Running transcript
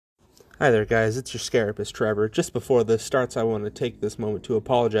Hi there, guys. It's your Scarapist, Trevor. Just before this starts, I want to take this moment to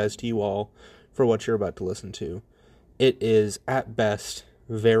apologize to you all for what you're about to listen to. It is, at best,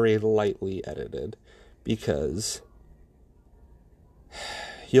 very lightly edited, because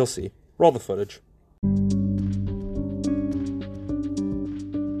you'll see. Roll the footage.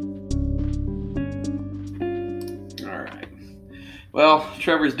 Alright. Well,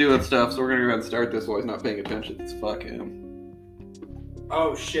 Trevor's doing stuff, so we're gonna go ahead and start this while he's not paying attention. It's fuck him.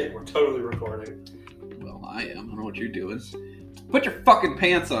 Oh shit, we're totally recording. Well, I am. I don't know what you're doing. Put your fucking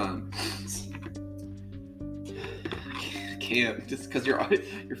pants on. I can't. Just because your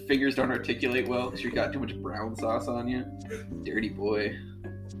fingers don't articulate well because you got too much brown sauce on you. Dirty boy.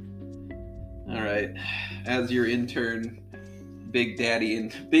 Alright. As your intern, Big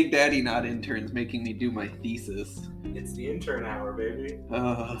Daddy not interns, making me do my thesis. It's the Intern Hour, baby.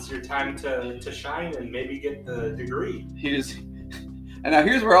 It's your time to shine and maybe get the degree. And now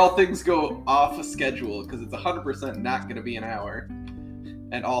here's where all things go off a schedule, because it's 100% not going to be an hour.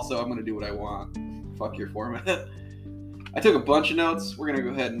 And also, I'm going to do what I want. Fuck your format. I took a bunch of notes. We're going to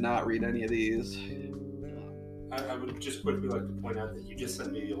go ahead and not read any of these. I would just quickly like to point out that you just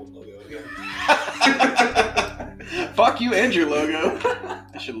sent me the old logo again. Fuck you and your logo.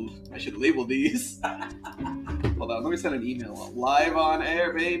 I should label these. Hold on, let me send an email. Live on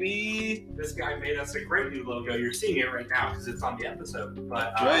air, baby. This guy made us a great new logo. You're seeing it right now because it's on the episode.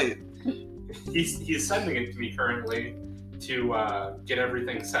 But right. He's sending it to me currently to get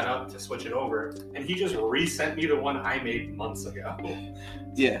everything set up to switch it over, and he just resent me the one I made months ago.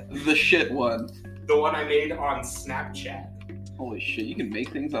 Yeah, the shit one. The one I made on Snapchat. Holy shit, you can make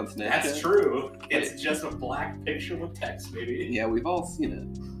things on Snapchat? That's true. It's just a black picture with text, maybe. Yeah, we've all seen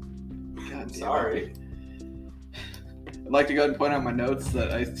it. God damn. Sorry. I'd like to go ahead and point out my notes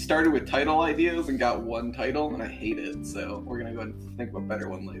that I started with title ideas and got one title, and I hate it, so we're going to go ahead and think of a better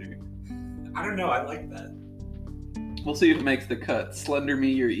one later. I don't know, I like that. We'll see if it makes the cut. Slender me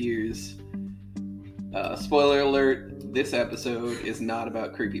your ears. Spoiler alert, this episode is not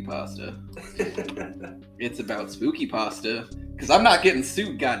about creepypasta. It's about spooky pasta, because I'm not getting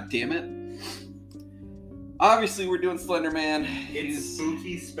sued, goddammit. Obviously, we're doing Slender Man. It's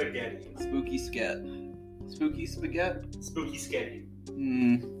spooky spaghetti. Spooky sket. Spooky spaghetti? Spooky sketty.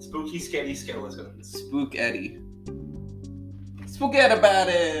 Spooky sketty skeleton. Spook Eddie. Forget about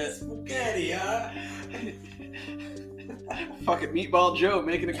it! Spaghetti, huh? Fucking Meatball Joe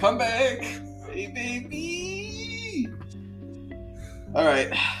making a comeback! Hey, baby!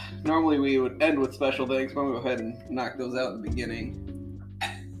 Alright, normally we would end with special thanks, but I'm going to go ahead and knock those out in the beginning.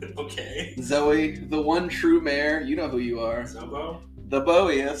 Okay. Zoe, the one true mayor, you know who you are. Zobo? The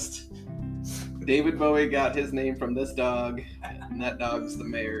Bowiest. David Bowie got his name from this dog, and that dog's the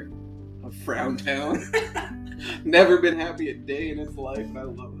mayor of Frowntown. Never been happy a day in its life, and I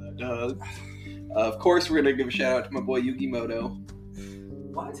love that dog. Of course, we're going to give a shout out to my boy Yugimoto.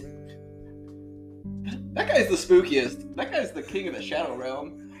 What? That guy's the spookiest. That guy's the king of the Shadow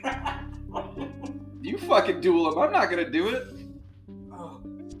Realm. You fucking duel him. I'm not going to do it.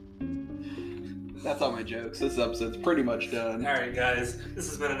 That's all my jokes. This episode's pretty much done. Alright, guys. This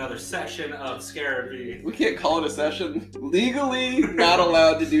has been another session of Scarapy. We can't call it a session. Legally, not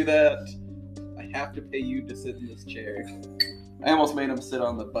allowed to do that. I have to pay you to sit in this chair. I almost made him sit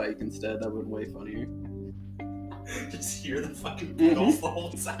on the bike instead. That would have been way funnier. Just hear the fucking pedals the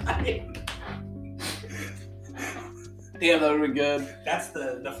whole time. Damn, that would have been good. That's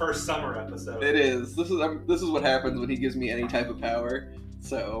the first summer episode. It is. This is what happens when he gives me any type of power.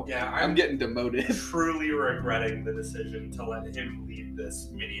 So, yeah, I'm getting demoted. Truly regretting the decision to let him lead this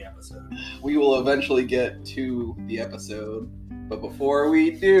mini episode. We will eventually get to the episode, but before we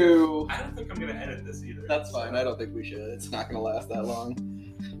do... I don't think I'm going to edit this either. That's fine. I don't think we should. It's not going to last that long.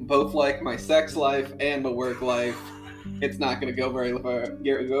 Both like my sex life and my work life, it's not going to go very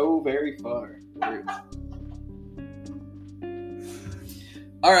far.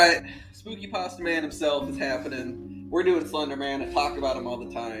 Alright, Spooky Pasta Man himself is happening. We're doing Slender Man. I talk about him all the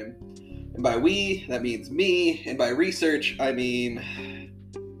time. And by we, that means me. And by research, I mean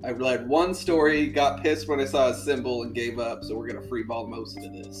I read one story, got pissed when I saw his symbol, and gave up. So we're going to freeball most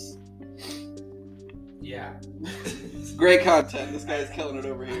of this. Yeah. Great content. This guy's killing it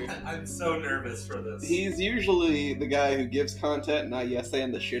over here. I'm so nervous for this. He's usually the guy who gives content and I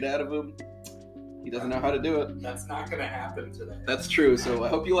yes-and the shit out of him. He doesn't know how to do it. That's not going to happen today. That's true, so I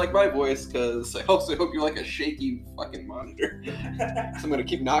hope you like my voice, because I also hope you like a shaky fucking monitor. So I'm going to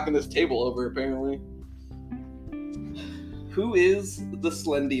keep knocking this table over, apparently. Who is the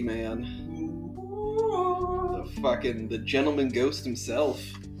Slendy Man? The gentleman ghost himself.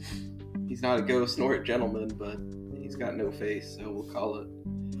 He's not a ghost nor a gentleman, but he's got no face, so we'll call it.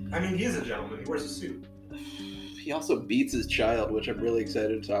 I mean, he is a gentleman. He wears a suit. He also beats his child, which I'm really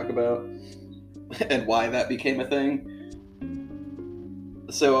excited to talk about, and why that became a thing.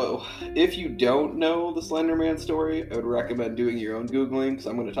 So, if you don't know the Slender Man story, I would recommend doing your own Googling, because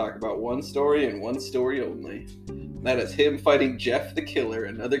I'm going to talk about one story and one story only. That is him fighting Jeff the Killer,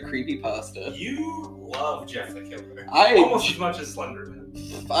 another creepypasta. You love Jeff the Killer. Almost as much as Slender Man.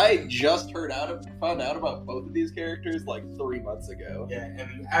 I just found out about both of these characters like 3 months ago. Yeah,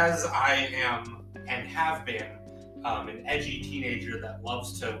 and as I am and have been an edgy teenager that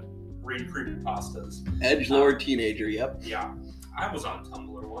loves to read creepypastas. Edgelord teenager, yep. Yeah, I was on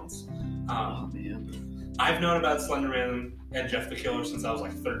Tumblr once. Oh, man. I've known about Slender Man and Jeff the Killer since I was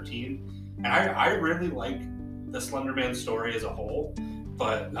like 13. And I really like the Slender Man story as a whole.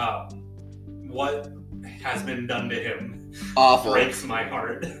 But what has been done to him awful breaks my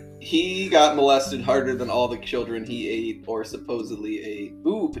heart. He got molested harder than all the children he ate or supposedly ate.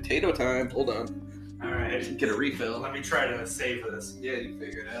 Ooh, potato time. Hold on. Alright. Get a refill. Let me try to save this. Yeah, you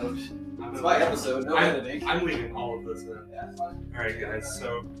figure it out. It's my episode, no editing. I'm leaving all of this in. Yeah, fine. Alright, guys,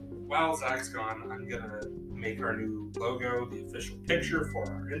 so while Zach's gone, I'm gonna make our new logo the official picture for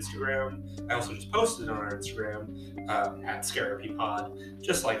our Instagram. I also just posted it on our Instagram at ScarePod,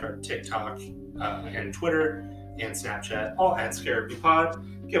 just like our TikTok and Twitter and Snapchat, all at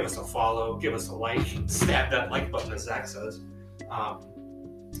ScarePod. Give us a follow, give us a like, stab that like button, as Zach says.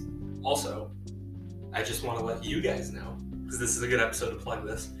 Also, I just want to let you guys know, because this is a good episode to plug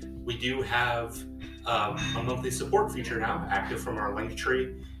this. We do have a monthly support feature now, active from our link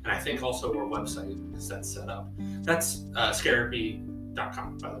tree, and I think also our website, because that's set up. That's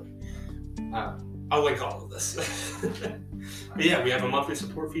scarepy.com, by the way. I'll link all of this. But yeah, we have a monthly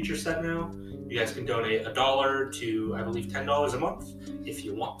support feature set now. You guys can donate $1 to, I believe, $10 a month if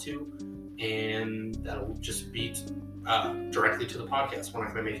you want to, and that'll just be directly to the podcast. We're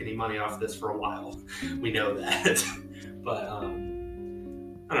not going to make any money off this for a while. We know that. But, I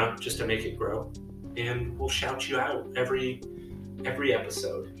don't know, just to make it grow. And we'll shout you out every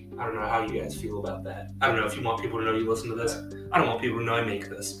episode. I don't know how you guys feel about that. I don't know if you want people to know you listen to this. I don't want people to know I make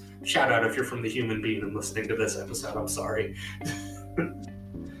this. Shout out if you're from the human being and listening to this episode. I'm sorry.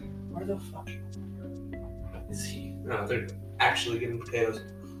 Where the fuck is he? No, they're actually getting potatoes.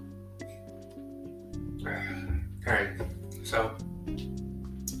 Alright, so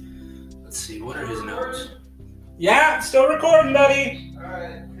let's see, what are his notes? Yeah, still recording, buddy!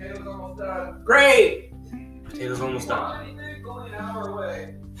 Alright, potatoes almost done. Great! Potatoes almost done. Only an hour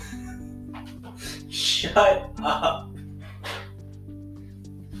away. Shut up!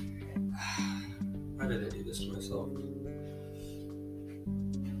 Why did I do this to myself?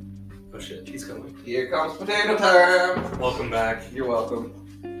 Oh shit, he's coming. Here comes potato time. Welcome back. You're welcome.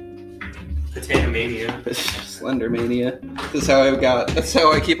 Potato Mania. Slender Mania. That's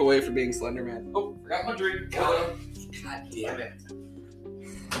how I keep away from being Slender Man. Oh, forgot my drink. God damn it.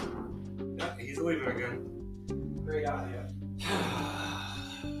 Yeah, he's leaving again. Great idea.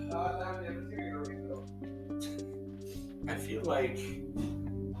 I feel like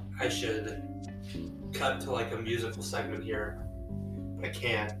I should cut to like a musical segment here, but I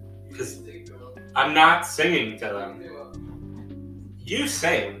can't because I'm not singing to them. You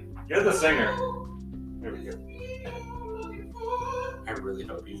sing. You're the singer. There we go. I really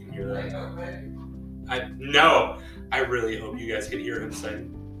hope you can hear that. I really hope you guys can hear him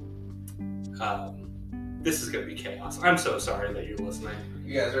sing. This is gonna be chaos. I'm so sorry that you're listening.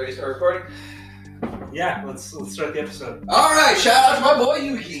 You guys ready to start recording? Yeah, let's start the episode. All right, shout out to my boy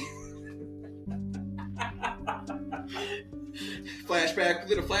Yuki. Flashback,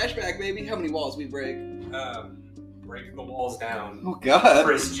 little flashback, baby. How many walls we break? Break the walls down. Oh God,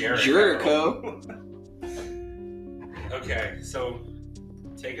 Chris Jericho. Jericho. Okay, so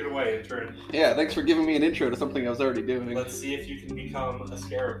take it away, intern. Yeah, thanks for giving me an intro to something I was already doing. Let's see if you can become a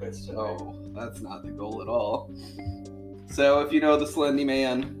scarapist today. Oh, that's not the goal at all. So, if you know the Slendy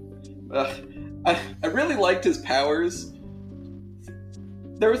Man, I really liked his powers.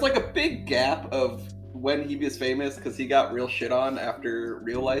 There was like a big gap of when he was famous because he got real shit on after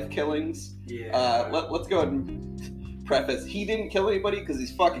real life killings. Yeah. Let's go ahead and preface. He didn't kill anybody because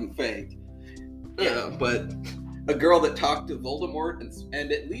he's fucking fake. But a girl that talked to Voldemort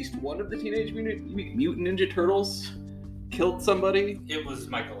and at least one of the Teenage Mutant Ninja Turtles killed somebody. It was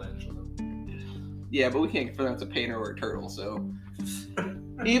Michelangelo. Yeah, but we can't pronounce a painter or a turtle, so...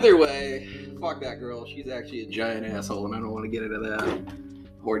 Either way, fuck that girl. She's actually a giant asshole, and I don't want to get into that.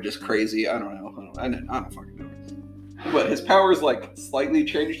 Or just crazy. I don't know. I don't fucking know. But his powers, like, slightly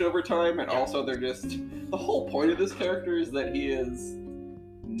changed over time, and also they're just... The whole point of this character is that he is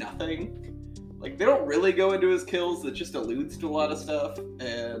nothing. like, they don't really go into his kills. It just alludes to a lot of stuff,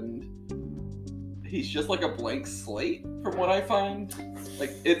 and he's just like a blank slate from what I find.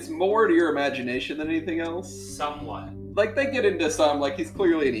 Like, it's more to your imagination than anything else. Somewhat. Like, they get into some, like, he's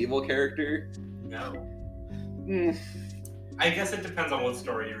clearly an evil character. No. I guess it depends on what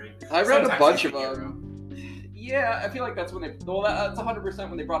story you read. I read Sometimes a bunch he's of the them. hero. Yeah, I feel like that's when they... Well, that's 100%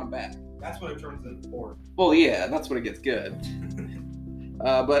 when they brought him back. That's when it turns into porn. Well, yeah, that's when it gets good.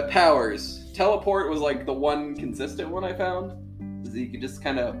 But powers. Teleport was, like, the one consistent one I found. Is he could just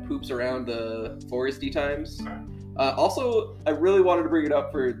kind of poops around the foresty times. Okay. Also, I really wanted to bring it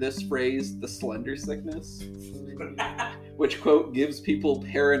up for this phrase, the slender sickness. Which, quote, gives people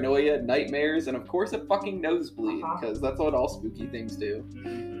paranoia, nightmares, and of course a fucking nosebleed, because that's what all spooky things do.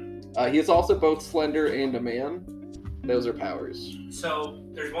 He is also both slender and a man. Those are powers. So,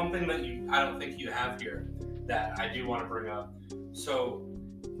 there's one thing that I don't think you have here that I do want to bring up. So,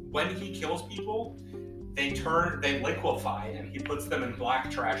 when he kills people, they liquefy, and he puts them in black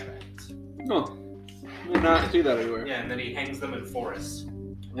trash bags. Oh, I did not see that anywhere. Yeah, and then he hangs them in forests.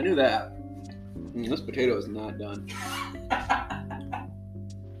 I knew that. This potato is not done.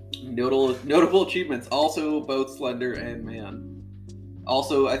 Notable achievements. Also, both slender and man.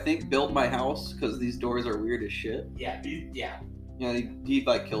 Also, I think build my house because these doors are weird as shit. Yeah. Yeah, he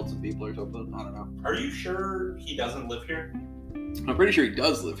like killed some people or something. I don't know. Are you sure he doesn't live here? I'm pretty sure he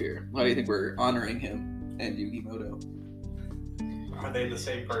does live here. Why do you think we're honoring him and Yugimoto? Are they the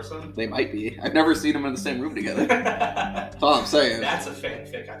same person? They might be. I've never seen them in the same room together. That's all I'm saying. That's a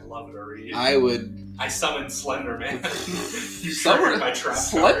fanfic I'd love to read. I summon Slender Man. You Slender my trap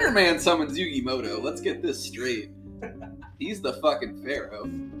Slender Man summons Yugimoto. Let's get this straight. He's the fucking pharaoh.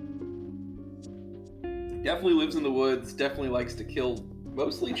 Definitely lives in the woods. Definitely likes to kill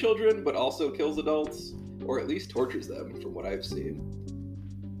mostly children, but also kills adults, or at least tortures them, from what I've seen.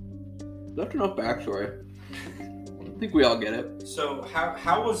 Not enough backstory. I think we all get it. So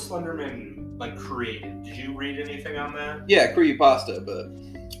how was Slenderman like created? Did you read anything on that? Yeah, creepypasta,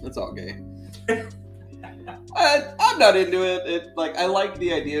 but that's all gay. I'm not into it. I like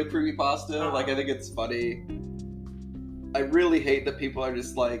the idea of creepypasta. Like, I think it's funny. I really hate that people are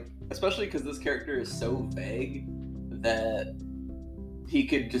just like, especially because this character is so vague that he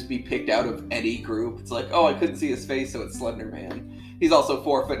could just be picked out of any group. It's like, oh, I couldn't see his face, so it's Slender Man. He's also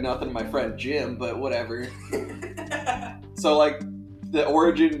 4'0" my friend Jim, but whatever. So, like, the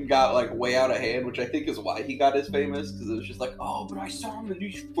origin got, like, way out of hand, which I think is why he got as famous, because it was just like, oh, but I saw him in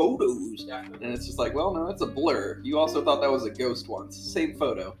these photos. Yeah. And it's just like, well, no, that's a blur. You also thought that was a ghost once. Same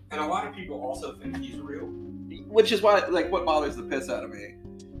photo. And a lot of people also think he's real. Which is why, like, what bothers the piss out of me.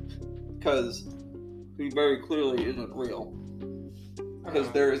 Because he very clearly isn't real.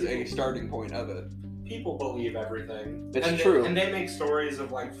 Because there is a starting point of it. People believe everything. It's true. And they make stories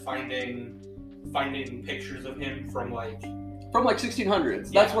of, like, finding pictures of him from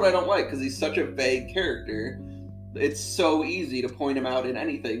 1600s. Yeah. That's what I don't like, because he's such a vague character. It's so easy to point him out in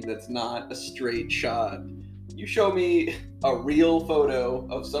anything that's not a straight shot. You show me a real photo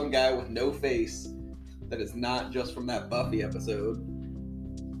of some guy with no face that is not just from that Buffy episode,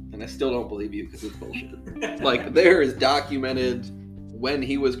 and I still don't believe you, because it's bullshit. Like, there is documented when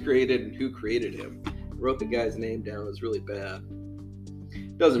he was created and who created him. I wrote the guy's name down. It was really bad.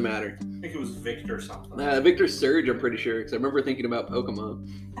 Doesn't matter. I think it was Victor something. Victor Surge, I'm pretty sure, because I remember thinking about Pokemon.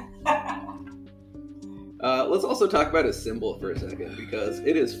 Let's also talk about his symbol for a second, because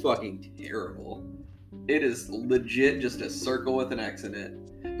it is fucking terrible. It is legit just a circle with an X in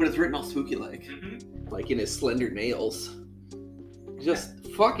it, but it's written all spooky-like. Mm-hmm. Like in his slender nails. Just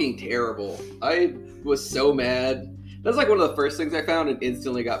fucking terrible. I was so mad. That's like one of the first things I found and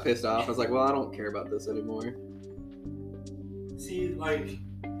instantly got pissed off. I was like, well, I don't care about this anymore. See, like,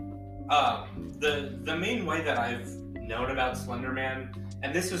 the main way that I've known about Slender Man,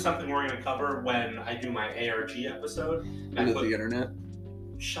 and this is something we're going to cover when I do my ARG episode. The internet?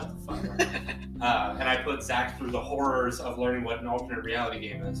 Shut the fuck up. And I put Zach through the horrors of learning what an alternate reality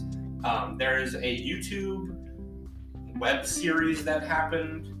game is. There is a YouTube web series that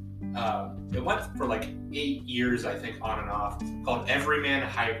happened. It went for like 8 years, I think, on and off, called Everyman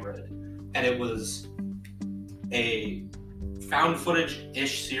Hybrid. And it was a found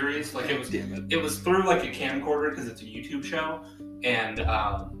footage-ish series. Like, it was through like a camcorder because it's a YouTube show. And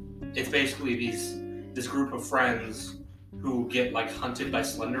it's basically this group of friends who get like hunted by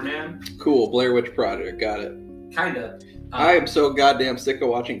Slender Man. Cool, Blair Witch Project, got it. Kinda. I am so goddamn sick of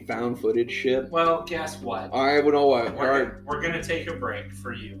watching found footage shit. Well, guess what? I would know what. We're gonna take a break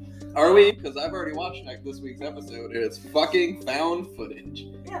for you. Are we? Because I've already watched this week's episode, and it's fucking found footage.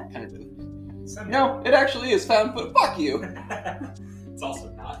 Yeah. Kind of. No, it actually is found footage. Fuck you. It's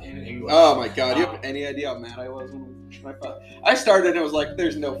also not in English. Oh my god, you have any idea how mad I was when I started and it was like,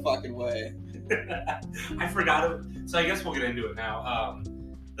 there's no fucking way. I forgot it. So I guess we'll get into it now.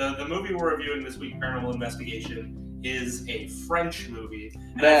 The movie we're reviewing this week, Paranormal Investigation, is a French movie,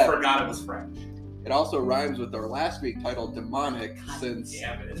 and I forgot it was French. It also rhymes with our last week titled Demonic, since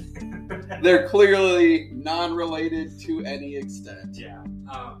Damn it. they're clearly non-related to any extent. Yeah.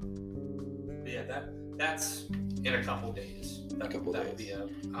 That's in a couple days. That'll be up.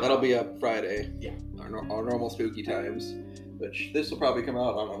 That'll be up Friday. Yeah. Our normal spooky times, which this will probably come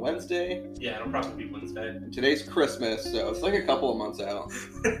out on a Wednesday. Yeah, it'll probably be Wednesday. And today's Christmas, so it's like a couple of months out.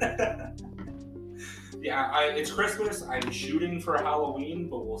 Yeah, it's Christmas. I'm shooting for Halloween,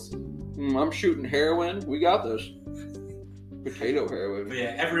 but we'll see. I'm shooting heroin. We got this. Potato heroin. But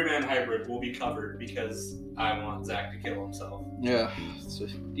yeah, Everyman Hybrid will be covered because I want Zach to kill himself. Yeah, so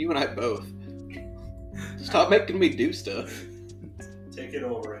you and I both. Stop making me do stuff. Take it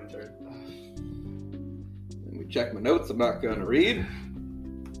over, intern. Let me check my notes. I'm not going to read.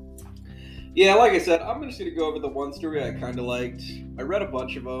 Yeah, like I said, I'm just going to go over the one story I kind of liked. I read a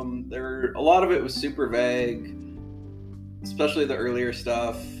bunch of them. A lot of it was super vague, especially the earlier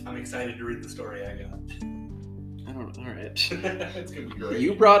stuff. I'm excited to read the story I got. I don't know. All right. It's going to be great.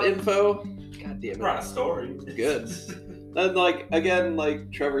 You brought info? God damn it. Brought a story. Good. And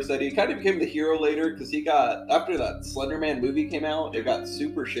like Trevor said, he kind of became the hero later because he got, after that Slender Man movie came out, it got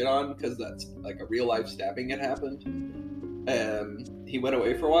super shit on because that's like a real life stabbing had happened. And he went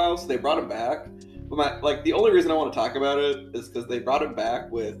away for a while, so they brought him back. But the only reason I want to talk about it is because they brought him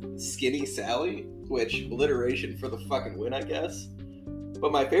back with Skinny Sally, which alliteration for the fucking win, I guess.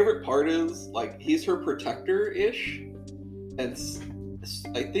 But my favorite part is, like, he's her protector-ish, and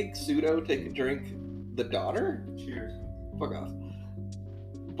I think Pseudo, take a drink, the daughter? Cheers. Fuck off.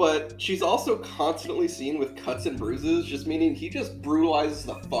 But she's also constantly seen with cuts and bruises, just meaning he just brutalizes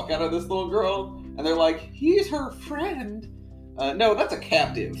the fuck out of this little girl, and they're like, he's her friend. No, that's a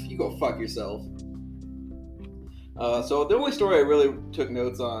captive. You go fuck yourself. So the only story I really took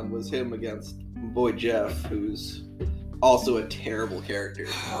notes on was him against boy Jeff, who's also a terrible character.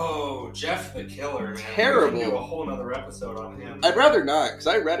 Oh, Jeff the Killer, man. Terrible. We can do a whole nother episode on him. I'd rather not, because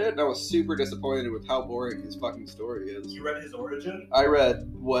I read it and I was super disappointed with how boring his fucking story is. You read his origin? I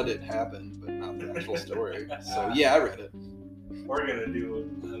read what had happened, but not the actual story. So yeah, I read it. We're gonna do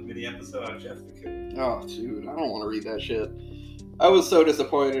a mini episode on Jeff the Killer. Oh, dude, I don't want to read that shit. I was so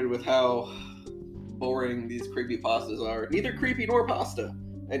disappointed with how boring these creepy pastas are. Neither creepy nor pasta.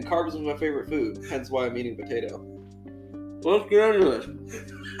 And carbs is my favorite food, hence why I'm eating potato. Let's get into this.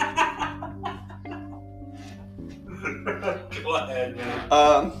 Go ahead, man.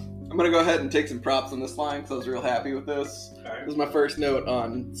 I'm gonna go ahead and take some props on this line because I was real happy with this. Right. This is my first note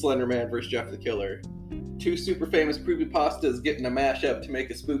on Slender Man vs. Jeff the Killer. 2 super famous creepypastas getting a mashup to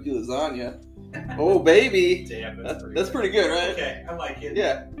make a spooky lasagna. Oh baby! Damn, that's pretty good, right? Okay, I like it.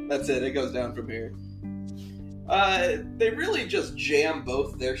 Yeah, that's it. It goes down from here. They really just jam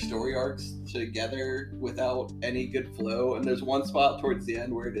both their story arcs together without any good flow. And there's one spot towards the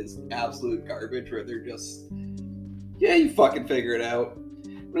end where it is absolute garbage, where they're just, yeah, you fucking figure it out.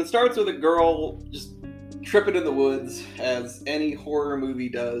 But it starts with a girl just tripping in the woods, as any horror movie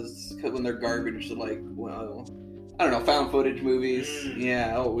does, when they're garbage. So like, well, I don't know, found footage movies.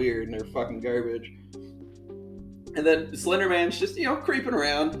 Yeah, oh weird, and they're fucking garbage. And then Slender Man's just, creeping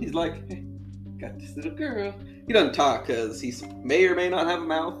around. He's like, hey, got this little girl. He doesn't talk because he may or may not have a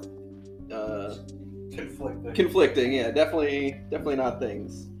mouth. Conflicting, yeah, definitely not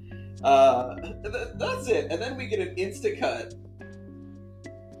things. That's it. And then we get an insta cut.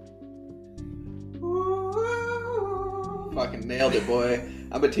 Fucking nailed it, boy.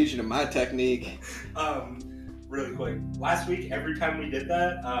 I've been teaching him my technique. Really quick. Last week, every time we did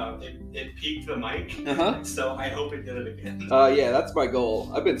that, it peaked the mic. Uh-huh. So I hope it did it again. Yeah, that's my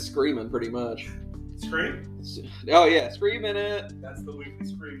goal. I've been screaming pretty much. Scream? Oh yeah, screaming it. That's the weekly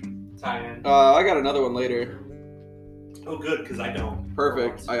scream tie-in. I got another one later. Oh, good, because I don't.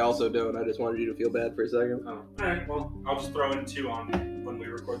 Perfect. I also don't. I just wanted you to feel bad for a second. Oh, alright, well, I'll just throw in 2 on when we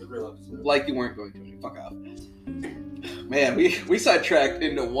record the real episode. Like you weren't going to. Fuck off. Man, we sidetracked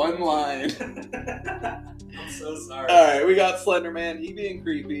into one line. I'm so sorry. Alright, we got Slender Man, he being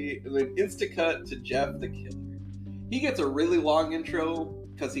creepy, and then insta cut to Jeff the Killer. He gets a really long intro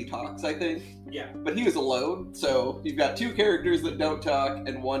because he talks, I think. Yeah. But he was alone, so you've got 2 characters that don't talk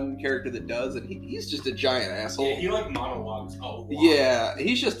and 1 character that does, and he's just a giant asshole. Yeah, he monologues a lot. Yeah,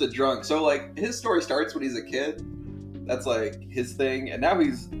 he's just a drunk. So his story starts when he's a kid. That's his thing, and now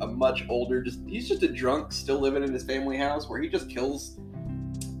he's a much older. He's just a drunk, still living in his family house, where he just kills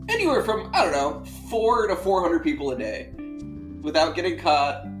anywhere from 400 to 400 people a day. without getting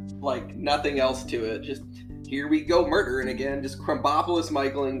caught, like nothing else to it. Just here we go murdering again, just Krumbopolis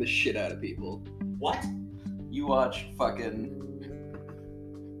Michaeling the shit out of people. What? You watch fucking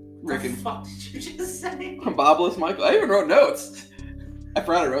Rick and fuck did you just say? Krumbopolis Michael. I even wrote notes. I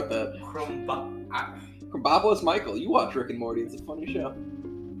forgot I wrote that. Krumbopolis Michael. You watch Rick and Morty. It's a funny show.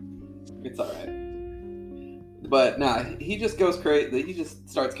 It's alright. But nah, he just goes crazy. He just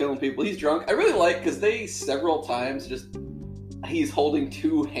starts killing people. He's drunk. I really like because they several times he's holding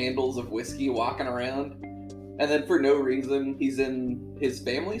 2 handles of whiskey walking around. And then for no reason, he's in his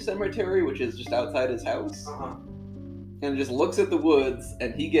family cemetery, which is just outside his house. Uh-huh. And just looks at the woods,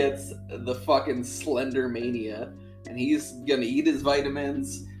 and he gets the fucking Slender mania. And he's gonna eat his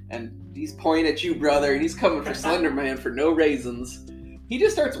vitamins, and he's pointing at you, brother, and he's coming for Slender Man for no reasons. He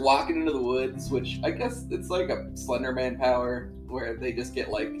just starts walking into the woods, which I guess it's like a Slender Man power, where they just get,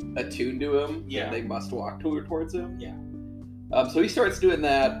 like, attuned to him, Yeah. and they must walk towards him. Yeah. So he starts doing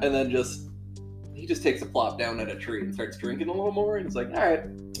that, and then he just takes a plop down at a tree and starts drinking a little more, and it's like, alright,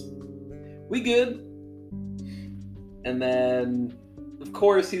 we good. And then, of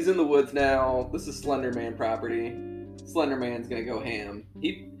course, he's in the woods now. This is Slender Man property. Slender Man's gonna go ham.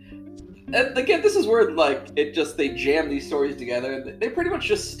 And again, this is where, like, they jam these stories together. They pretty much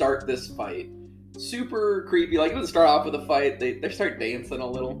just start this fight. Super creepy. Like, it doesn't start off with a fight. They start dancing a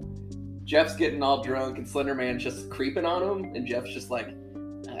little. Jeff's getting all drunk, and Slender Man's just creeping on him, and Jeff's just like,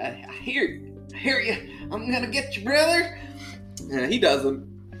 I hear you. I'm gonna get you, brother. Yeah, he doesn't.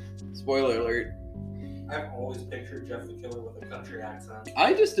 Spoiler alert. I've always pictured Jeff the Killer with a country accent.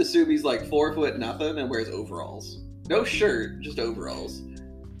 I just assume he's like 4 foot nothing and wears overalls. No shirt, just overalls.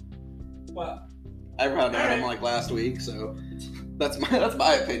 Well, I found out him like last week, so that's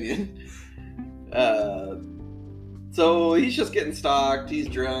my opinion. So he's just getting stalked. He's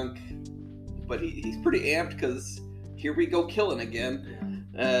drunk, but he's pretty amped because here we go killing again.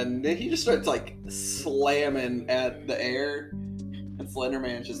 And he just starts like slamming at the air, and Slender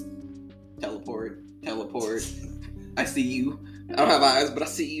Man's just teleport. I see you. I don't have eyes, but I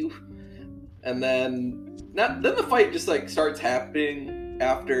see you. And then the fight just like starts happening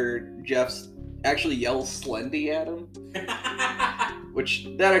after Jeff's actually yells Slendy at him, which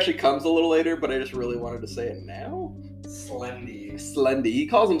that actually comes a little later, but I just really wanted to say it now. Slendy. He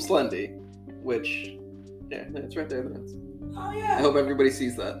calls him Slendy, which yeah, it's right there in the notes. Oh yeah. I hope everybody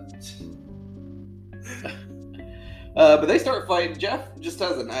sees that. But they start fighting. Jeff just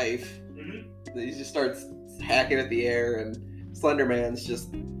has a knife. Mm-hmm. He just starts hacking at the air, and Slender Man's just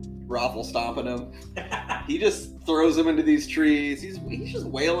raffle stomping him. He just throws him into these trees. He's just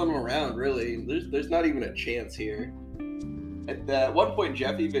wailing him around, really. There's not even a chance here. At one point,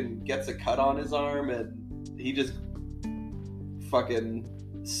 Jeff even gets a cut on his arm, and he just fucking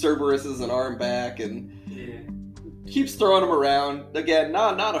Cerberuses an arm back and keeps throwing him around. Again,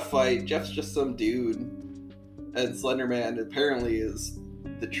 not a fight. Jeff's just some dude. And Slender Man apparently is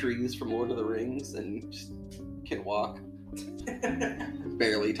the trees from Lord of the Rings and just can walk.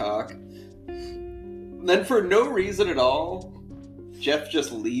 Barely talk. And then for no reason at all, Jeff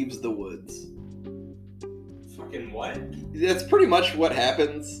just leaves the woods. Fucking what? That's pretty much what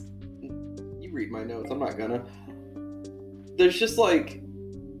happens. You read my notes, I'm not gonna. There's just like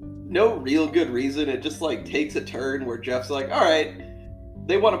no real good reason. It just like takes a turn where Jeff's like, alright,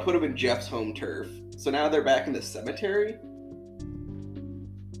 they want to put him in Jeff's home turf. So now they're back in the cemetery.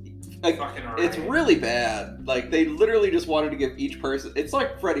 Like, Fucking right. It's really bad. Like, they literally just wanted to give each person... It's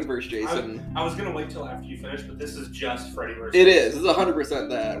like Freddy vs. Jason. I was going to wait till after you finish, but this is just Freddy vs. It Jason. is. It's 100%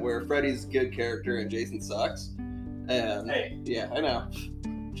 that, where Freddy's a good character and Jason sucks. And, hey. Yeah, I know.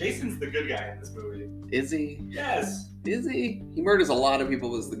 Jason's the good guy in this movie. Is he? Yes. Is he? He murders a lot of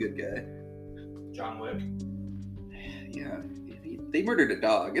people as the good guy. John Wick. Yeah. They murdered a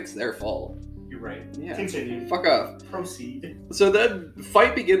dog. It's their fault. You're right. Yeah. Continue. Fuck off. Proceed. So then,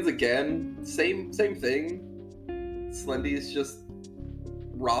 fight begins again. Same thing. Slendy's just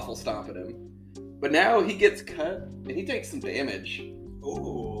raffle stomping him. But now he gets cut, and he takes some damage.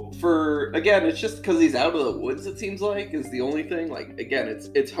 Ooh. Again, it's just because he's out of the woods, it seems like, is the only thing. Like, again,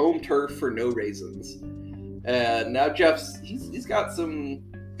 it's home turf for no reasons. And now he's got some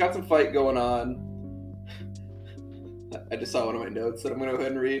fight going on. I just saw one of my notes that I'm going to go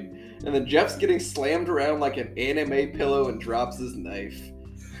ahead and read. And then Jeff's getting slammed around like an anime pillow and drops his knife.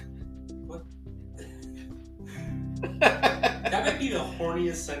 What? That might be the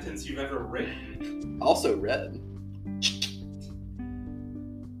horniest sentence you've ever written. Also read.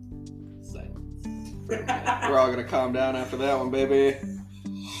 Silence. We're all going to calm down after that one, baby.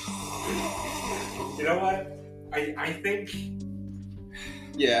 You know what? I think...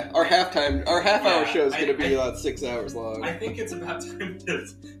 Yeah, our half-hour show is going to be about 6 hours long. I think it's about time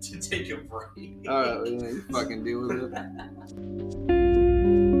to take a break. Alright, you fucking deal with it.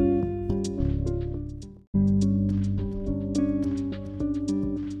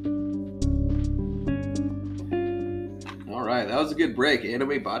 Alright, that was a good break.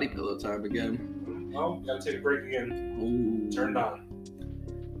 Anime body pillow time again. Oh, gotta take a break again. Ooh. Turned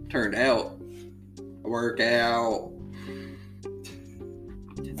on. Turned out. Workout.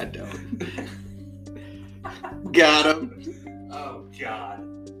 I don't. Got him. Oh, God.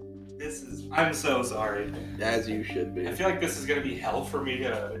 I'm so sorry. As you should be. I feel like this is going to be hell for me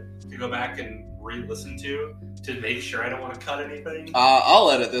to go back and re-listen to make sure I don't want to cut anything.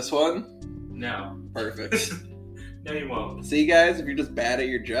 I'll edit this one. No. Perfect. No, you won't. See, guys, if you're just bad at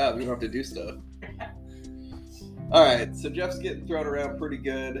your job, you don't have to do stuff. Alright, so Jeff's getting thrown around pretty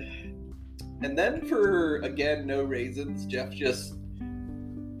good. And then for, again, no reasons, Jeff just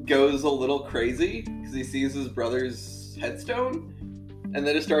goes a little crazy because he sees his brother's headstone and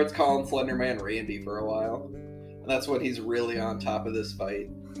then just starts calling Slender Man Randy for a while. And that's when he's really on top of this fight.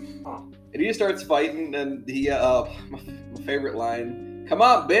 Huh. And he just starts fighting and he, my favorite line, "Come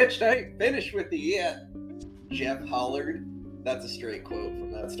on, bitch, I ain't finished with you yet," Jeff hollered. That's a straight quote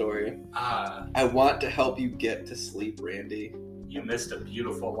from that story. I want to help you get to sleep, Randy. You missed a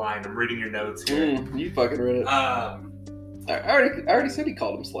beautiful line. I'm reading your notes here. You fucking read it. I already said he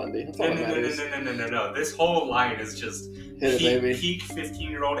called him Slendy. That's all that matters. No. This whole line is just peak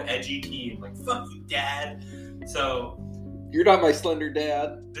 15-year-old edgy teen. Like, fuck you, dad. So... You're not my slender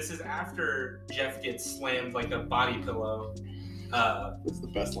dad. This is after Jeff gets slammed like a body pillow. That's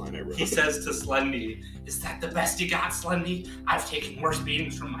the best line I wrote. He says to Slendy, "Is that the best you got, Slendy? I've taken worse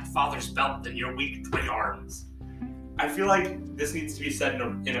beatings from my father's belt than your weak twin arms." I feel like this needs to be said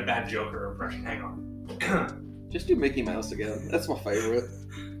in a bad Joker impression. Hang on. Just do Mickey Mouse again. That's my favorite.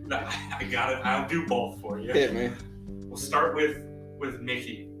 No, I got it. I'll do both for you. Hit me. We'll start with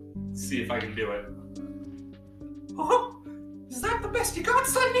Mickey. See if I can do it. Oh, is that the best you got,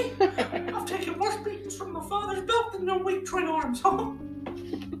 Slendy? I've taken worse beatings from my father's belt than your weak twin arms. Oh.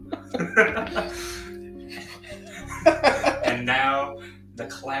 And now, the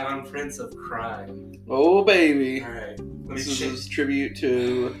Clown Prince of Crime. Oh, baby. All right. This is his tribute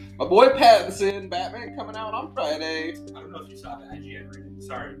to my boy Pattinson, Batman coming out on Friday. I don't know if you saw the IGN rating.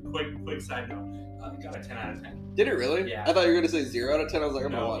 Sorry, quick side note. It got a 10 out of 10. Did it really? Yeah. I thought you were going to say 0 out of 10. I was like,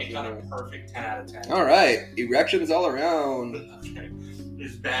 I'm going to watch it. got a perfect 10 out of 10. All right. Erections all around. Okay.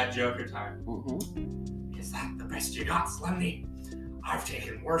 It's bad Joker time. Mm-hmm. Is that the best you got, Slendy? I've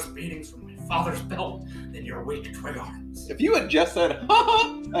taken worse beatings from my father's belt than your weak twin arms. If you had just said, ha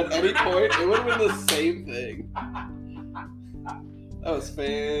ha, at any point, it would have been the same thing. That was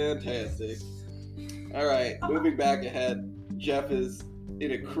fantastic. All right, moving back ahead. Jeff is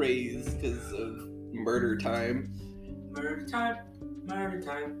in a craze because of murder time. Murder time.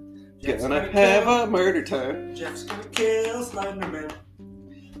 Jeff's gonna have a murder time. Jeff's gonna kill Slenderman.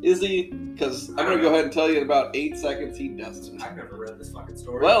 Is he? Because I'm gonna go ahead and tell you in about 8 seconds he doesn't. I've never read this fucking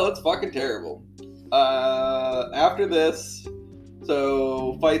story. Well, it's fucking terrible. After this,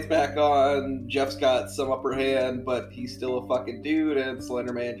 so fight's back on. Jeff's got some upper hand, but he's still a fucking dude, and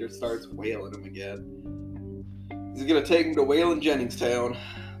Slenderman just starts wailing him again. He's gonna take him to Waylon Jennings Town.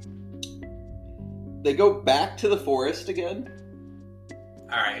 They go back to the forest again.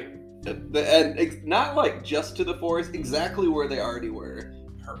 Alright. And not like just to the forest, exactly where they already were.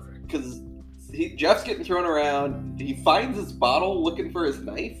 Perfect. Because Jeff's getting thrown around. He finds his bottle looking for his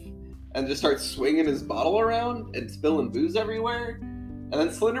knife and just starts swinging his bottle around and spilling booze everywhere. And then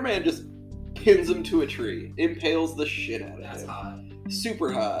Slenderman just pins him to a tree, impales the shit out of him. That's hot.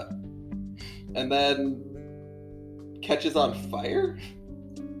 Super hot. And then catches on fire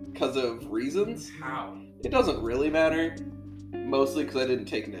because of reasons. How? It doesn't really matter. Mostly because I didn't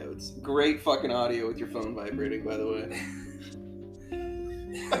take notes. Great fucking audio with your phone vibrating, by the way.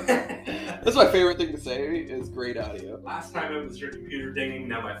 That's my favorite thing to say, is great audio. Last time it was your computer dinging,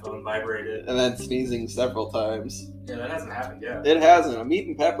 now my phone vibrated. And then sneezing several times. Yeah, that hasn't happened yet. It hasn't. I'm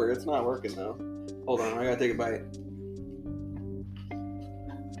eating pepper. It's not working, though. Hold on, I gotta take a bite.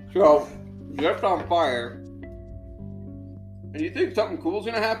 So, Jeff's on fire. And you think something cool's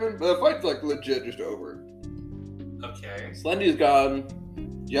gonna happen? But the fight's, like, legit just over. Okay. Slendy's gone.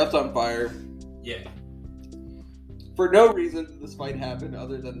 Jeff's on fire. Yeah. For no reason did this fight happen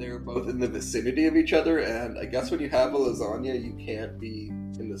other than they were both in the vicinity of each other, and I guess when you have a lasagna, you can't be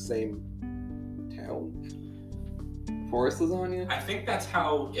in the same town. Forest lasagna? I think that's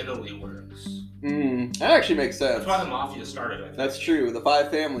how Italy works. That actually makes sense. That's why the mafia started, I think. That's true. The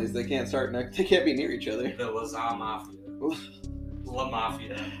 5 families, they can't be near each other. The Lazar Mafia. La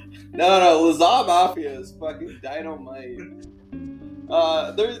Mafia. No, Lazar Mafia is fucking dynamite.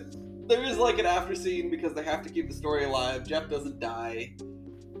 There is like an after scene because they have to keep the story alive. Jeff doesn't die.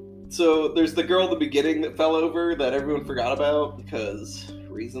 So there's the girl at the beginning that fell over that everyone forgot about because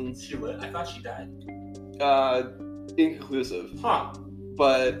reasons. She lit. I thought she died. Inconclusive. Huh.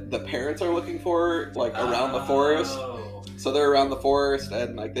 But the parents are looking for her, like, around the forest. So they're around the forest,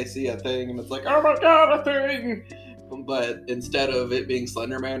 and, like, they see a thing, and it's like, oh my god, a thing! But instead of it being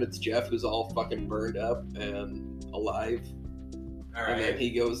Slender Man, it's Jeff who's all fucking burned up and alive. All right. And then he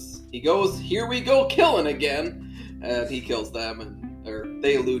goes, here we go killing again! And he kills them, or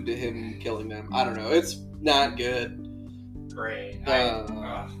they allude to him killing them. I don't know, it's not good. Great.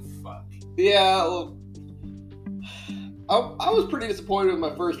 Fuck. Yeah, well, I was pretty disappointed with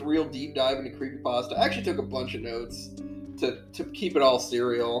my first real deep dive into creepypasta. I actually took a bunch of notes to keep it all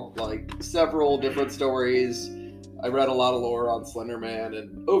serial, like several different stories. I read a lot of lore on Slender Man,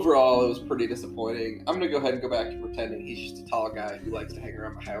 and overall it was pretty disappointing. I'm going to go ahead and go back to pretending he's just a tall guy who likes to hang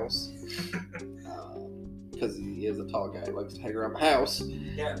around my house. Because he is a tall guy who likes to hang around my house.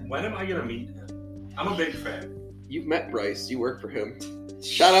 Yeah, when am I going to meet him? I'm a big fan. You've met Bryce. You work for him.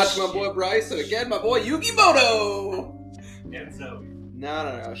 Shout out to my boy Bryce, and again, my boy Yugimoto! And Zoe.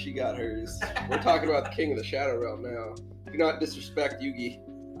 No, she got hers. We're talking about the King of the Shadow Realm now. Do not disrespect Yugi.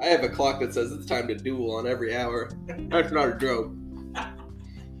 I have a clock that says it's time to duel on every hour. That's not a joke.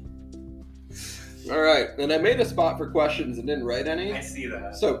 Alright, and I made a spot for questions and didn't write any. I see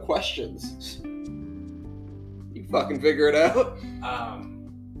that. So, questions. You fucking figure it out.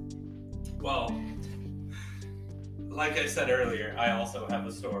 Well, like I said earlier, I also have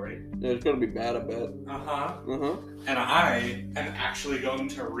a story. Yeah, it's gonna be bad, I bet. And I am actually going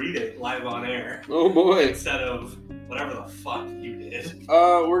to read it live on air. Oh boy. Instead of whatever the fuck you did.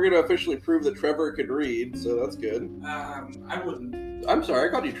 We're gonna officially prove that Trevor could read, so that's good. I wouldn't. I'm sorry,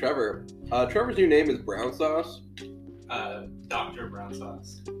 I called you Trevor. Trevor's new name is Brown Sauce. Dr. Brown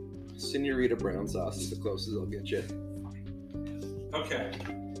Sauce. Senorita Brown Sauce is the closest I'll get you. Okay,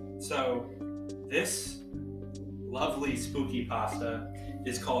 so this lovely spooky pasta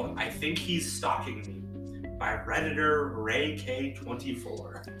is called I Think He's Stalking Me by Redditor Ray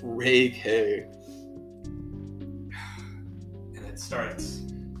K24. Ray K. And it starts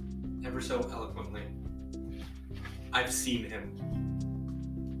ever so eloquently. I've seen him.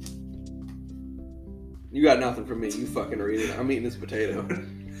 You got nothing from me. You fucking read it. I'm eating this potato. I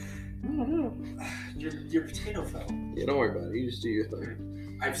don't know. Your potato fell. Yeah, don't worry about it. You just do your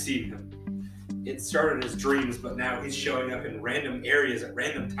thing. I've seen him. It started as dreams, but now he's showing up in random areas at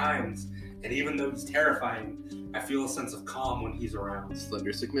random times. And even though he's terrifying, I feel a sense of calm when he's around.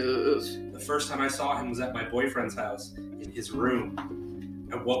 Slender sickness. The first time I saw him was at my boyfriend's house, in his room.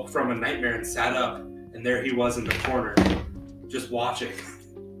 I woke from a nightmare and sat up, and there he was in the corner, just watching.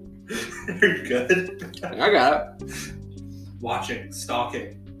 Are you good? I got it. Watching,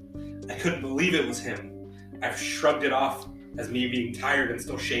 stalking. I couldn't believe it was him. I've shrugged it off as me being tired and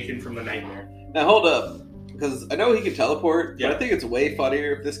still shaken from the nightmare. Now hold up, because I know he can teleport, Yeah. but I think it's way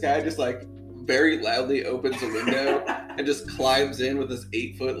funnier if this guy just like very loudly opens a window and just climbs in with his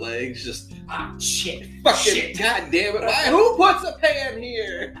 8-foot legs, just Shit. fucking Shit. god damn it! Who puts a pan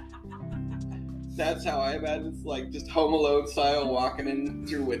here? That's how I imagine it's like just Home Alone style walking in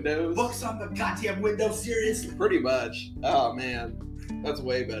through windows. Books on the goddamn window, seriously? Pretty much. Oh man, that's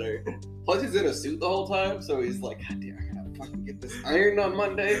way better. Plus he's in a suit the whole time, so he's like, god damn, I gotta fucking get this ironed on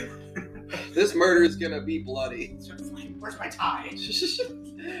Monday. This murder is gonna be bloody. Where's my tie?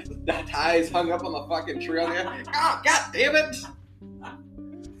 That tie's hung up on the fucking tree on the end. Oh, god damn it!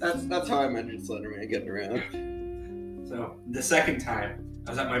 That's how I mentioned Slenderman getting around. So, the second time, I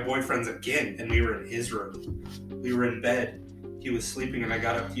was at my boyfriend's again, and we were in his room. We were in bed. He was sleeping, and I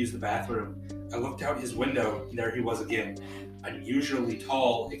got up to use the bathroom. I looked out his window, and there he was again. Unusually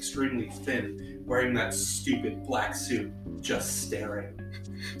tall, extremely thin, wearing that stupid black suit, just staring.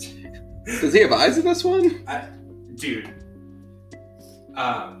 Does he have eyes in this one? Dude.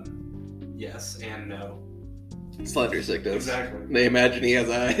 Yes and no. Slender sickness. Exactly. They imagine he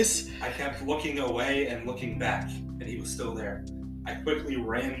has eyes. I kept looking away and looking back, and he was still there. I quickly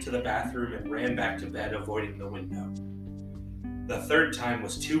ran to the bathroom and ran back to bed, avoiding the window. The third time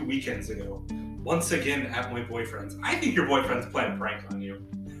was 2 weekends ago. Once again at my boyfriend's. I think your boyfriend's playing a prank on you.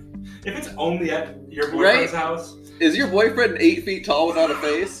 If it's only at your boyfriend's house. Is your boyfriend 8 feet tall without a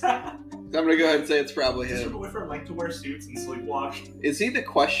face? I'm gonna go ahead and say it's probably Does your him. boyfriend like to wear suits and sleepwalk? Is he the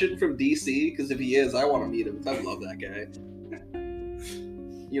Question from DC? Because if he is, I want to meet him. I love that guy.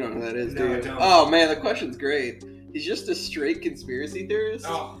 You don't know who that is, No, do I you? don't. Oh man, the Question's great. He's just a straight conspiracy theorist.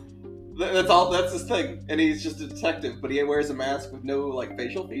 Oh, That's his thing, and he's just a detective, but he wears a mask with no like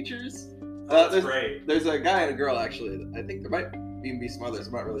facial features. That's great. There's a guy and a girl actually. I think there might even be some others.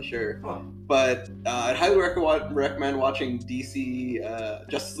 I'm not really sure. Huh. But I'd highly recommend watching DC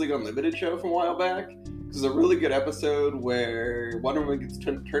Justice League Unlimited show from a while back. This is a really good episode where Wonder Woman gets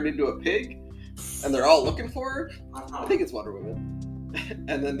turned into a pig, and they're all looking for her. I think it's Wonder Woman.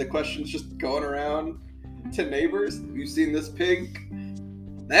 And then the question's just going around to neighbors. Have you seen this pig?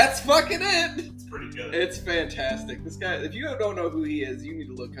 That's fucking it. It's pretty good. It's fantastic. This guy, if you don't know who he is, you need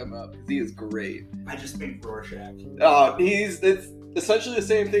to look him up because he is great. I just think Rorschach. It's essentially the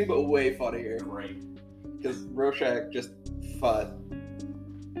same thing but way funnier. Great. Because Rorschach just fought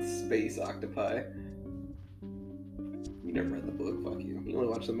space octopi. You never read the book, fuck you. You only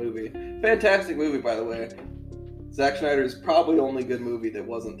watched the movie. Fantastic movie, by the way. Zack Snyder's probably only good movie that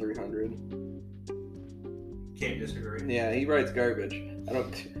wasn't 300. Can't disagree. Yeah, he writes garbage.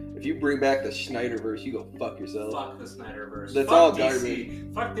 If you bring back the Snyderverse, you go fuck yourself. Fuck the Snyderverse. That's fuck all DC.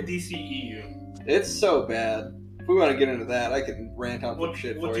 garbage. Fuck the DCEU. It's so bad. If we want to get into that, I can rant on some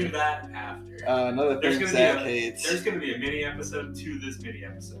shit We'll for do you. that after. Another thing Zach hates. There's going to be a mini episode to this mini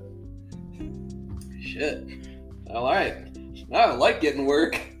episode. Shit. Alright. I like getting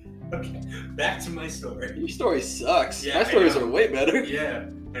work. Okay, back to my story. Your story sucks. Yeah, my stories are way better. Yeah,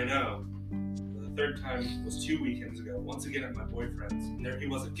 I know. The third time was 2 weekends ago. Once again at my boyfriend's. And there he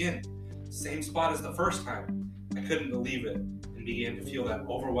was again. Same spot as the first time. I couldn't believe it and began to feel that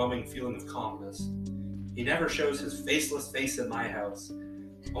overwhelming feeling of calmness. He never shows his faceless face in my house.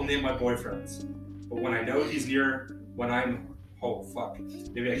 Only at my boyfriend's. But when I know he's near when I'm... Oh, fuck.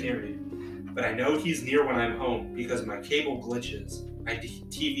 Maybe I can't read. But I know he's near when I'm home because my cable glitches. My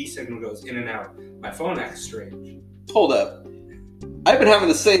TV signal goes in and out. My phone acts strange. Hold up. I've been having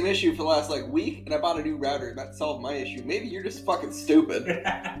the same issue for the last week, and I bought a new router, and that solved my issue. Maybe you're just fucking stupid.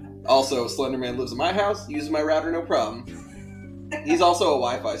 Also, Slenderman lives in my house, uses my router, no problem. He's also a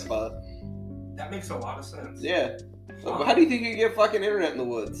Wi-Fi spot. That makes a lot of sense. Yeah. How do you think you get fucking internet in the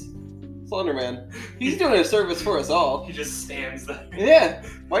woods? Slenderman. He's doing a service for us all. He just stands there. Yeah.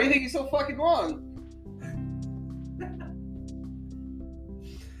 Why do you think he's so fucking wrong?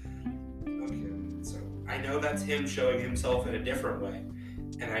 I know that's him showing himself in a different way.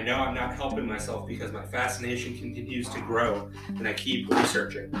 And I know I'm not helping myself because my fascination continues to grow and I keep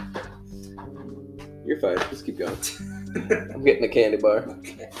researching. You're fine. Just keep going. I'm getting a candy bar.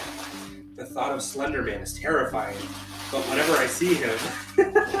 Okay. The thought of Slender Man is terrifying, but whenever I see him...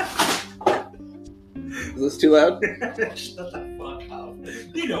 Is this too loud? Shut the fuck up.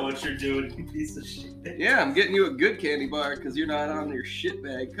 You know what you're doing, you piece of shit. Yeah, I'm getting you a good candy bar because you're not on your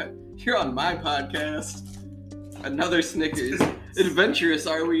shitbag. You're on my podcast. Another Snickers. Adventurous,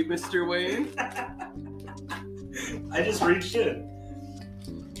 are we, Mr. Wayne? I just reached in.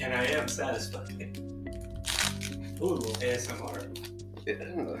 And I am satisfied. Ooh, ASMR.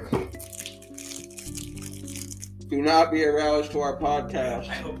 Do not be aroused to our podcast.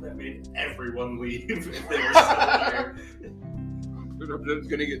 I hope that made everyone leave if they were still there. I'm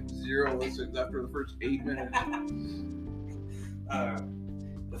gonna get 0 listens after the first 8 minutes.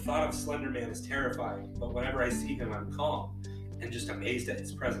 The thought of Slender Man is terrifying, but whenever I see him, I'm calm and just amazed at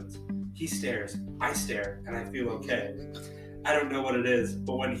his presence. He stares, I stare, and I feel okay. I don't know what it is,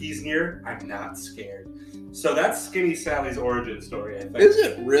 but when he's near, I'm not scared. So that's Skinny Sally's origin story, I think. Is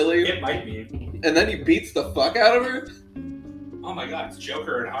it really? It might be. And then he beats the fuck out of her? Oh my god, it's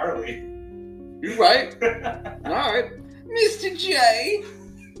Joker and Harley. You're right. Alright. Mr. J!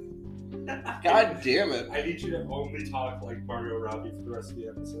 God damn it. I need you to only talk like Mario Robbie for the rest of the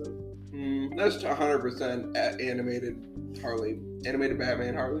episode. That's 100% animated Harley. Animated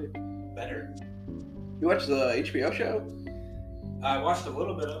Batman Harley. Better. You watched the HBO show? I watched a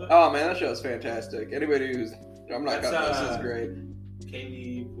little bit of it. Oh man, that show is fantastic. Anybody who's... I'm not gonna... This is great.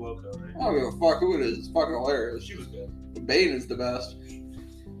 Kaylee Cuoco, right? I don't give a fuck who it is. It's fucking hilarious. She was good. Bane is the best.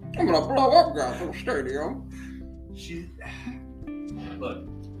 I'm gonna blow up Gotham Stadium. She... Look.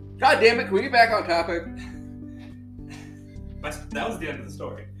 God damn it, can we get back on topic? That was the end of the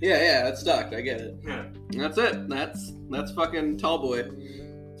story. Yeah, it's stuck. I get it. Yeah. That's it. That's fucking tall boy.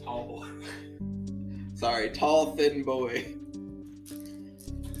 Tall boy. Sorry, tall, thin boy.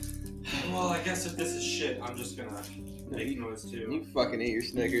 Well, I guess if this is shit, I'm just gonna make noise too. You fucking eat your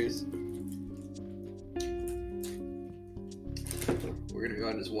Snickers. We're gonna go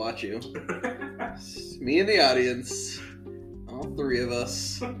and just watch you. Me and the audience. All 3 of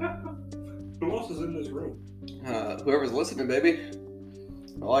us. Who else is in this room? Whoever's listening, baby.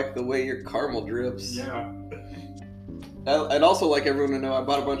 I like the way your caramel drips. Yeah. I'd also like everyone to know I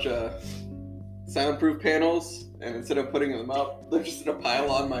bought a bunch of soundproof panels, and instead of putting them up, they're just in a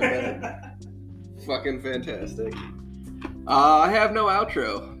pile on my bed. Fucking fantastic. I have no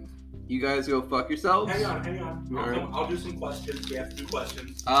outro. You guys go fuck yourselves. Hang on. All right. I'll do some questions. We have to do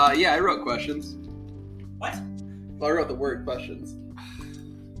questions. Yeah, I wrote questions. What? Well, I wrote the word questions.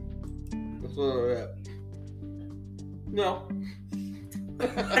 That's what we're at. No.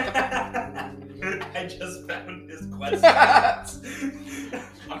 I just found his questions.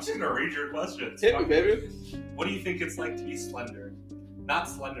 I'm just gonna read your questions. Hit me, baby. What do you think it's like to be slender? Not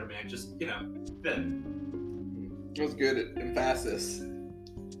Slender Man, just, thin. That was good at emphasis.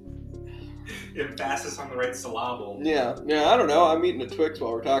 Emphasis on the right syllable. Yeah, I don't know. I'm eating a Twix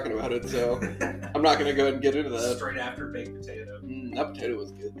while we're talking about it, so I'm not going to go ahead and get into that. Straight after baked potato. That potato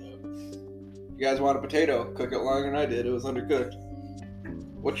was good, though. If you guys want a potato, cook it longer than I did. It was undercooked.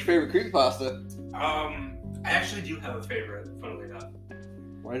 What's your favorite creepypasta? I actually do have a favorite, funnily enough.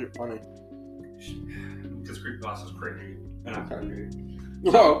 Why is it funny? Because creepypasta's cringy. And I'm hungry.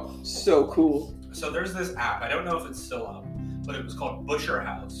 Oh, so cool. So there's this app, I don't know if it's still up, but it was called Butcher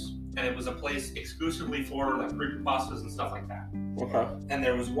House. And it was a place exclusively for like creepypastas and stuff like that. Okay. And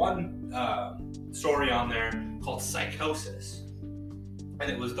there was one story on there called Psychosis. And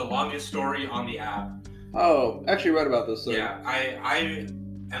it was the longest story on the app. Oh, actually read about this. So. Yeah, I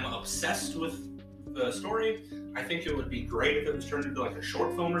am obsessed with the story. I think it would be great if it was turned into like a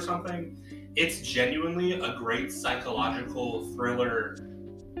short film or something. It's genuinely a great psychological thriller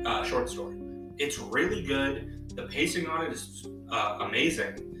short story. It's really good. The pacing on it is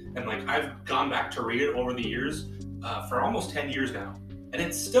amazing. And like I've gone back to read it over the years for almost 10 years now. And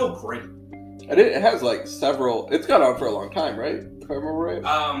it's still great. And it has like several, it's gone on for a long time, right? If I remember right.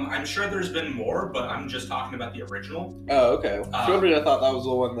 I'm sure there's been more, but I'm just talking about the original. Oh, okay. For some reason I thought that was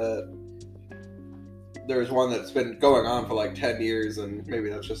the one that, there's one that's been going on for like 10 years and maybe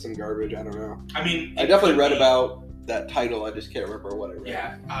that's just some garbage. I don't know. I mean, I definitely read about that title. I just can't remember what I read.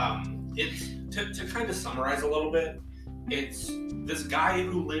 Yeah. It's to kind of summarize a little bit. It's this guy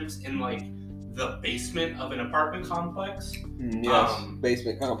who lives in like the basement of an apartment complex. Yes,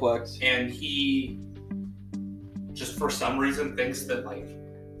 basement complex. And he just for some reason thinks that like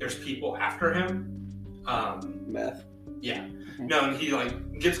there's people after him. Meth. Yeah. No, and he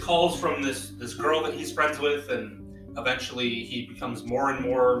like gets calls from this girl that he's friends with, and eventually he becomes more and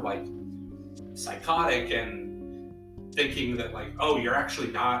more like psychotic and thinking that like, oh, you're actually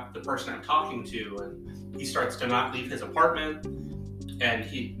not the person I'm talking to, and he starts to not leave his apartment. And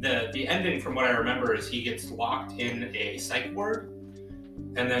the ending from what I remember is he gets locked in a psych ward,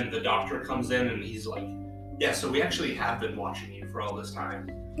 and then the doctor comes in and he's like, yeah, so we actually have been watching you for all this time,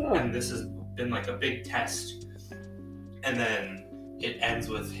 and this has been like a big test. And then it ends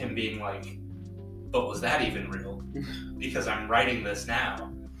with him being like, but was that even real? Because I'm writing this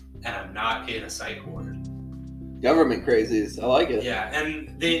now and I'm not in a psych ward. Government crazies. I like it. Yeah,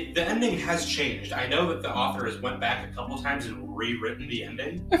 and the ending has changed. I know that the author has went back a couple times and rewritten the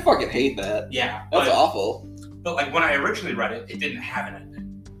ending. I fucking hate that. Yeah. That's awful. But like when I originally read it, it didn't have an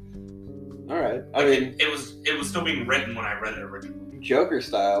ending. Alright. I mean, it was still being written when I read it originally. Joker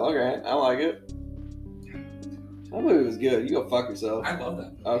style. Okay, I like it. That movie was good. You go fuck yourself. I love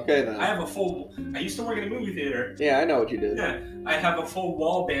that movie. Okay then. I used to work in a movie theater. Yeah, I know what you did. Yeah, I have a full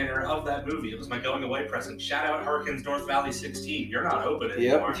wall banner of that movie. It was my going away present. Shout out Harkins North Valley 16. You're not open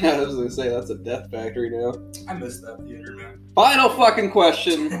anymore. Yep. Yeah, I was gonna say that's a death factory now. I miss that theater, man. Final fucking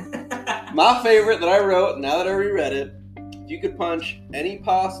question. My favorite that I wrote, now that I reread it. If you could punch any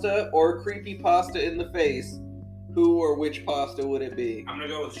pasta or creepy pasta in the face, who or which pasta would it be? I'm gonna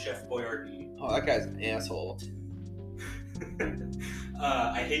go with Chef Boyardee. Oh, that guy's an asshole.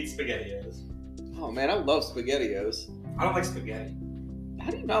 I hate SpaghettiOs. Oh man, I love SpaghettiOs. I don't like spaghetti.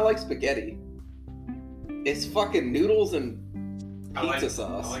 How do you not like spaghetti? It's fucking noodles and pizza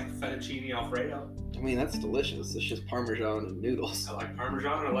sauce. I like fettuccine Alfredo. I mean, that's delicious. It's just Parmesan and noodles. I like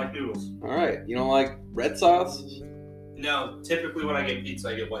Parmesan and I like noodles. Alright, you don't like red sauce? No, typically when I get pizza,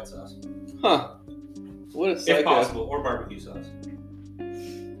 I get white sauce. Huh. What a psycho. If possible, or barbecue sauce.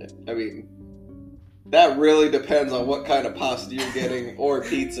 I mean, that really depends on what kind of pasta you're getting or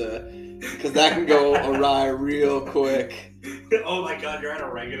pizza, because that can go awry real quick. Oh my god, you're at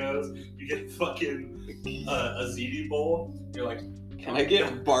Oregano's, you get fucking a ziti bowl, you're like, can I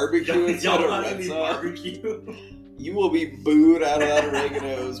get barbecue instead of red sauce? Barbecue? You will be booed out of that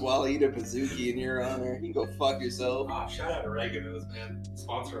Oregano's while I eat a Pizookie in your honor. You can go fuck yourself. Ah, shout out Oregano's, man.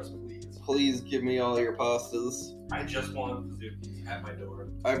 Sponsor us, please. Please give me all your pastas. I just want Pizookies at my door.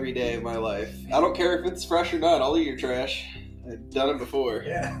 Every day of my life. I don't care if it's fresh or not. I'll eat your trash. I've done it before.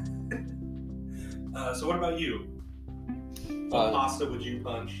 Yeah. So what about you? What pasta would you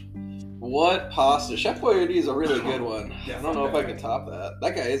punch? What pasta? Chef Boyardee is a really good one. Yeah, I don't know if I can top that.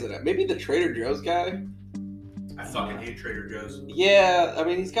 That guy isn't it. Maybe the Trader Joe's guy? I fucking hate Trader Joe's. Yeah, I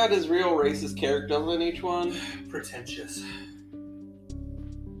mean, he's got his real racist characters in each one. Pretentious.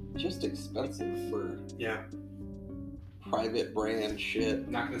 Just expensive for Yeah. private brand shit.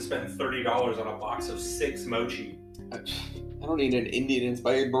 I'm not going to spend $30 on a box of 6 mochi. I don't need an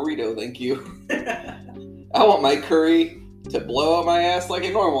Indian-inspired burrito, thank you. I want my curry to blow up my ass like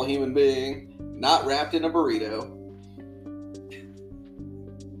a normal human being, not wrapped in a burrito.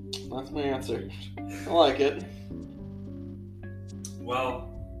 That's my answer. I like it. Well,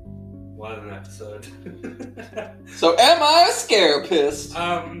 what an episode. So am I a scarapist?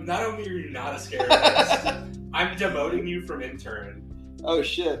 Not only are you not a scarapist, I'm demoting you from intern. Oh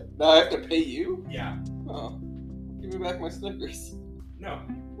shit, now I have to pay you? Yeah. Oh, give me back my Snickers. No.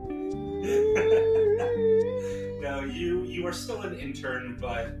 No, you are still an intern,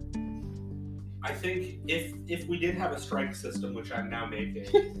 but I think if we did have a strike system, which I'm now making,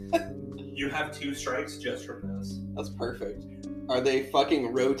 you have 2 strikes just from this. That's perfect. Are they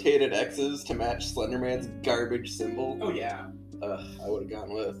fucking rotated X's to match Slenderman's garbage symbol? Oh yeah. Ugh, I would have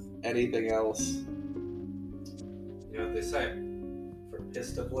gone with anything else. You know what they say. For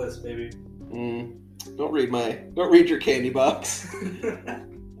piss to bliss, baby. Don't read your candy box.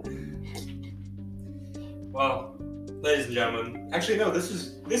 Well, ladies and gentlemen, actually no, this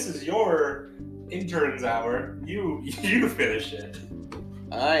is your Interns Hour. You finish it.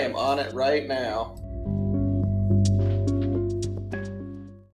 I am on it right now.